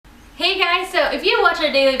Hey guys, so if you watch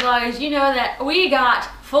our daily vlogs, you know that we got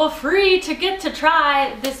for free to get to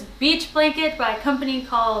try this beach blanket by a company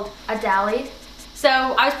called Adalid. So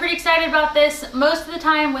I was pretty excited about this. Most of the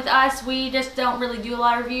time with us, we just don't really do a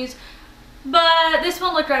lot of reviews. But this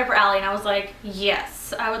one looked right up our alley and I was like,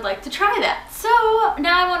 yes, I would like to try that. So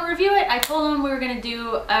now I want to review it. I told them we were going to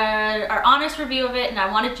do our honest review of it and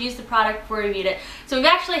I wanted to use the product before we reviewed it. So we've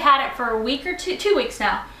actually had it for a week or 2 weeks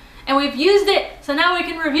now. And we've used it, so now we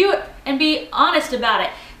can review it and be honest about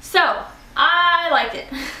it. So, I liked it.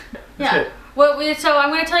 Yeah. Well, so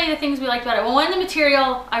I'm going to tell you the things we liked about it. Well, one, the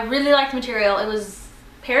material. I really liked the material. It was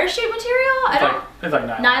parachute material? It's like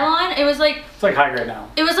nylon. Nylon. It was like... It's like high grade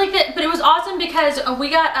nylon. It was like that, but it was awesome because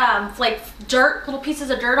we got like dirt, little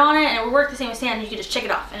pieces of dirt on it, and it would work the same as sand. You could just shake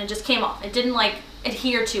it off, and it just came off. It didn't like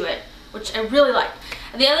adhere to it, which I really liked.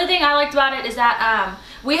 And the other thing I liked about it is that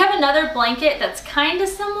we have another blanket that's kind of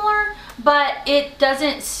similar, but it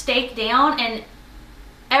doesn't stake down, and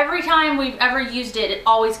every time we've ever used it, it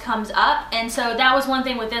always comes up. And so that was one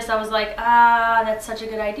thing with this. I was like, that's such a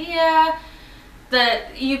good idea.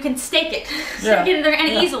 That you can stake it, stake it in there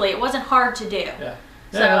and easily. It wasn't hard to do. Yeah, yeah,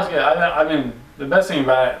 that was good. I mean, the best thing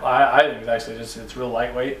about it, I think, is actually just it's real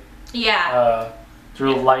lightweight. Yeah. It's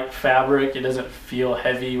real light fabric. It doesn't feel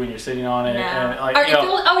heavy when you're sitting on it. No. And like, it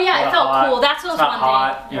felt hot. cool. That's what was one thing. It's not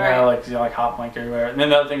hot, you know, like hot blanket everywhere. And then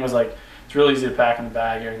the other thing was like, it's really easy to pack in the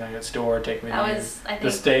bag. Everything gets stored, take with you. I think the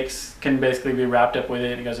stakes can basically be wrapped up with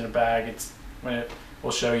it. It goes in a bag. It's when it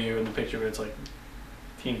will show you in the picture, but it's like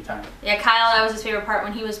teeny tiny. Yeah, Kyle, that was his favorite part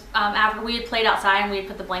when he was after we had played outside and we had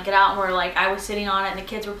put the blanket out and we're like, I was sitting on it and the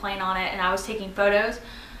kids were playing on it and I was taking photos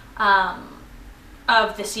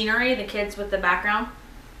of the scenery, the kids with the background.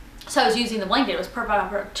 So I was using the blanket. It was a perfect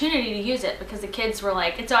opportunity to use it because the kids were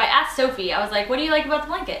like, and so I asked Sophie, I was like, what do you like about the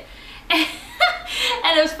blanket?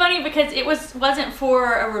 And it was funny because it wasn't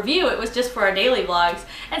for a review, it was just for our daily vlogs.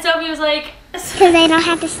 And Sophie was like, because I don't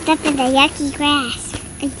have to step in the yucky grass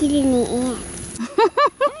or get in the ants.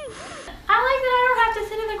 I like that I don't have to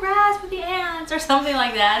sit in the grass with the ants or something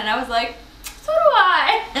like that. And I was like, so do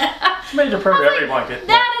I. It's made for every blanket.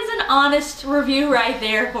 That is an honest review right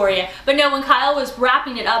there for you. But no, when Kyle was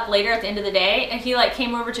wrapping it up later at the end of the day, and he like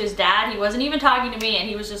came over to his dad, he wasn't even talking to me, and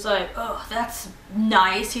he was just like, oh, that's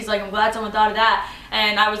nice. He's like, I'm glad someone thought of that.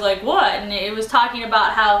 And I was like, what? And it was talking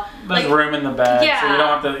about how there's room in the bag, yeah. So you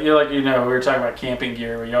don't have to, you're like, you know, we were talking about camping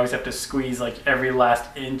gear where you always have to squeeze like every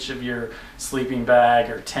last inch of your sleeping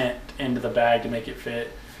bag or tent into the bag to make it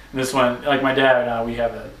fit. And this one, like my dad and I, we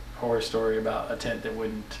have a horror story about a tent that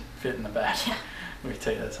wouldn't fit in the bag. Yeah. We can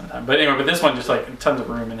tell you that sometime. But anyway, but this one just like tons of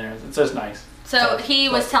room in there. It's just nice. So he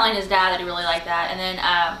was telling his dad that he really liked that, and then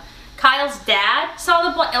Kyle's dad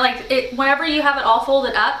saw the whenever you have it all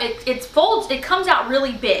folded up, it folds. It comes out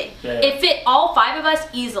really big. Yeah. It fit all 5 of us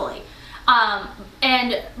easily.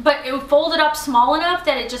 But it folded up small enough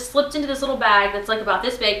that it just slipped into this little bag that's like about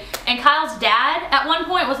this big. And Kyle's dad at one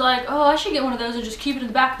point was like, oh, I should get one of those and just keep it in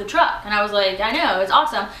the back of the truck. And I was like, I know, it's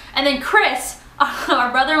awesome. And then Chris,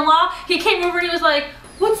 our brother-in-law, he came over and he was like,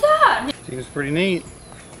 what's that? Seems pretty neat.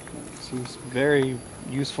 Seems very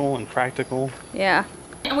useful and practical. Yeah.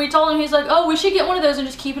 And we told him, he's like, oh, we should get one of those and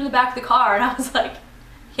just keep it in the back of the car. And I was like,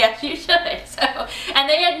 yes, you should. So, and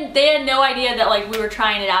they had no idea that like we were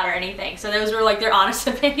trying it out or anything. So those were like their honest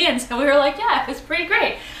opinions. And we were like, yeah, it's pretty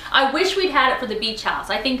great. I wish we'd had it for the beach house.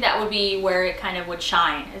 I think that would be where it kind of would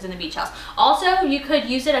shine, is in the beach house. Also, you could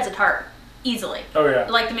use it as a tarp easily. Oh yeah.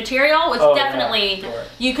 Like the material was definitely, sure.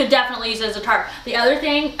 You could definitely use it as a tarp. The other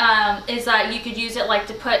thing is that you could use it like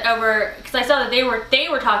to put over, because I saw that they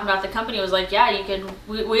were talking about, the company was like, yeah, you could,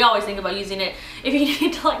 we always think about using it if you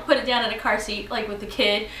need to like put it down in a car seat, like with the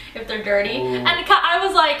kid, if they're dirty. Ooh. And I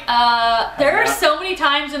was like, there are so many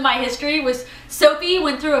times in my history was Sophie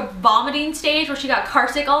went through a vomiting stage where she got car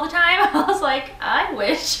sick all the time. I was like, I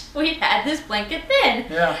wish we had this blanket then.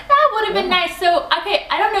 Yeah. That would have been nice. So, okay,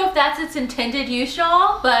 I don't know if that's its intended use,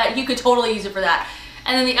 y'all, but you could totally use it for that.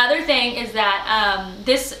 And then the other thing is that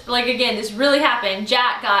this, like again, this really happened.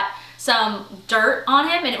 Jack got some dirt on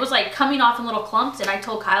him and it was like coming off in little clumps, and I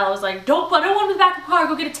told Kyle, I was like, I don't want it in the back of the car,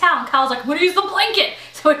 go get a towel. And Kyle was like, I'm gonna use the blanket.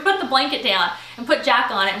 So we put the blanket down and put Jack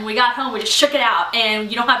on it, and when we got home we just shook it out and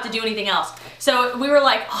you don't have to do anything else. So we were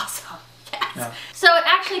like, awesome, yes. Yeah. So it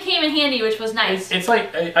actually came in handy, which was nice. It's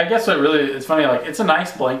like, I guess what really, it's funny, like it's a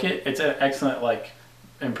nice blanket. It's an excellent like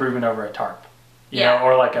improvement over a tarp. You know,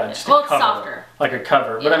 or like a, just a cover, softer. Like a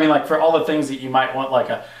cover. Yeah. But I mean, like for all the things that you might want, like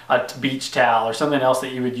a beach towel or something else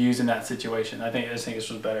that you would use in that situation, I just think this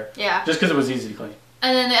was better. Yeah. Just because it was easy to clean.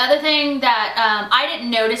 And then the other thing that I didn't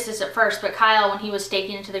notice this at first, but Kyle, when he was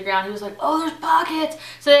staking into the ground, he was like, oh, there's pockets.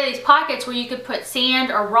 So there are these pockets where you could put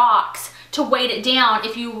sand or rocks to weight it down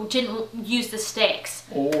if you didn't use the stakes.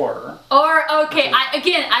 Or okay,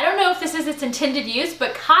 I don't know if this is its intended use,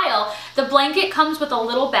 but Kyle, the blanket comes with a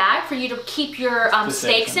little bag for you to keep your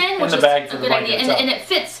stakes in, which is a good idea, and it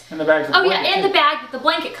fits. And the bag for the blanket. Oh yeah, and the bag that the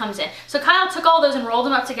blanket comes in. So Kyle took all those and rolled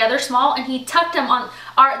them up together small, and he tucked them on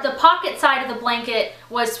the pocket side of the blanket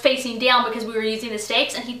was facing down because we were using the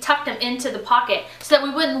stakes, and he tucked them into the pocket so that we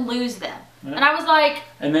wouldn't lose them. Yeah. And I was like,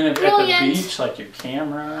 and then at the beach, like your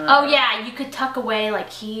camera. Oh yeah, you could tuck away like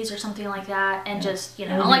keys or something like that, and just, you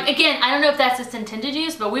know, like again, I don't know if that's its intended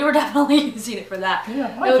use, but we were definitely using it for that.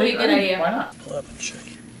 Yeah, it would be a good idea. Why not? Pull up and check.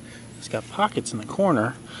 It's got pockets in the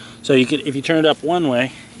corner, so you could, if you turn it up one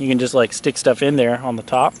way, you can just like stick stuff in there on the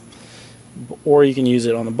top, or you can use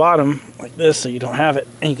it on the bottom like this, so you don't have it,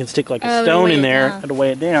 and you can stick like a stone in there to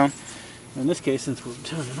weigh it down. In this case, since we're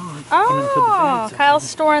turning it on, oh, Kyle's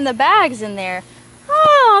storing the bags in there.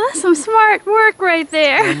 Oh, that's some smart work right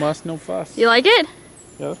there. No muss, no fuss. You like it?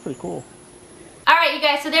 Yeah, that's pretty cool. All right, you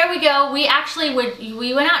guys, so there we go. We actually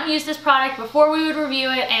we went out and used this product before we would review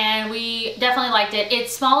it, and we definitely liked it.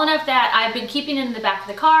 It's small enough that I've been keeping it in the back of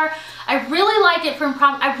the car. I really like it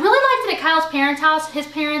I really liked it at Kyle's parents' house. His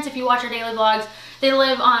parents, if you watch our daily vlogs, they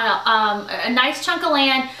live on a nice chunk of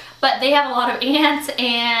land, but they have a lot of ants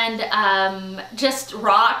and just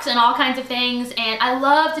rocks and all kinds of things. And I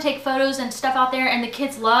love to take photos and stuff out there, and the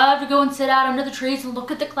kids love to go and sit out under the trees and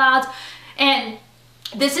look at the clouds. And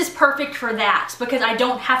this is perfect for that because I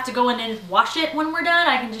don't have to go in and wash it when we're done.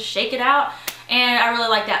 I can just shake it out, and I really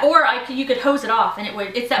like that. Or you could hose it off, and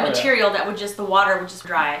it's that material that would just, the water would just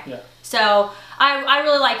dry it. Yeah. So I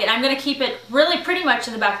really like it. I'm gonna keep it really pretty much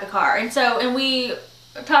in the back of the car. And we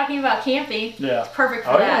talking about camping, yeah, it's perfect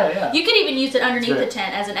for that. Yeah. You could even use it underneath the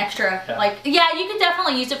tent as an extra, you could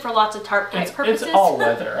definitely use it for lots of tarp type purposes. It's all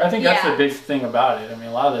weather. I think that's the big thing about it. I mean,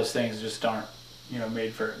 a lot of those things just aren't, you know,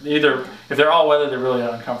 made for either. If they're all weather, they're really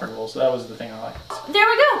uncomfortable. So that was the thing I liked. There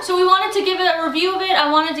we go. So we wanted to give it a review of it.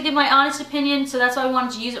 I wanted to give my honest opinion, so that's why we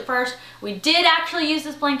wanted to use it first. We did actually use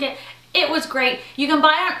this blanket. It was great. You can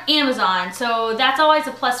buy it on Amazon, so that's always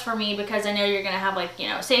a plus for me because I know you're gonna have, like, you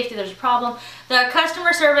know, safety, there's a problem. The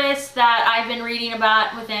customer service that I've been reading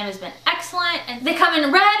about with them has been excellent, and they come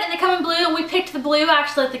in red and they come in blue, and we picked the blue.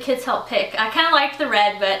 Actually, let the kids help pick. I kind of liked the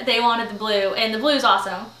red, but they wanted the blue, and the blue's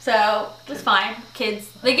awesome, so it's fine.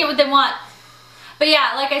 Kids, they get what they want. But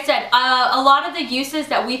yeah, like I said, a lot of the uses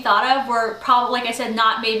that we thought of were probably, like I said,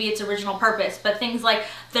 not maybe its original purpose, but things like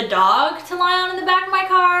the dog to lie on in the back of my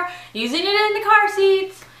car, using it in the car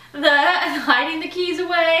seats, hiding the keys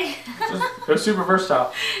away. It was super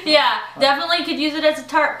versatile. Yeah, definitely could use it as a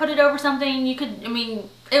tarp, put it over something. You could, I mean,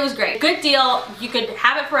 it was great. Good deal. You could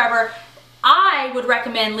have it forever. I would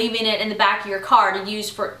recommend leaving it in the back of your car to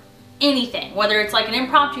use for anything, whether it's like an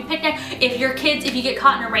impromptu picnic, if your kids, if you get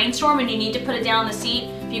caught in a rainstorm and you need to put it down on the seat,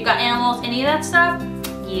 if you've got animals, any of that stuff,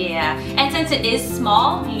 yeah. And since it is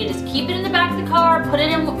small, you can just keep it in the back of the car, put it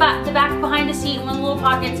in the back behind the seat in one of the little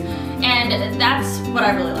pockets, and that's what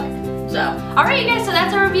I really like. So, alright you guys, so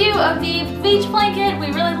that's our review of the beach blanket. We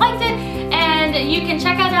really liked it, and you can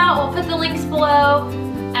check it out. We'll put the links below,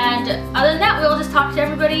 and other than that, we'll just talk to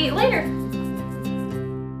everybody later.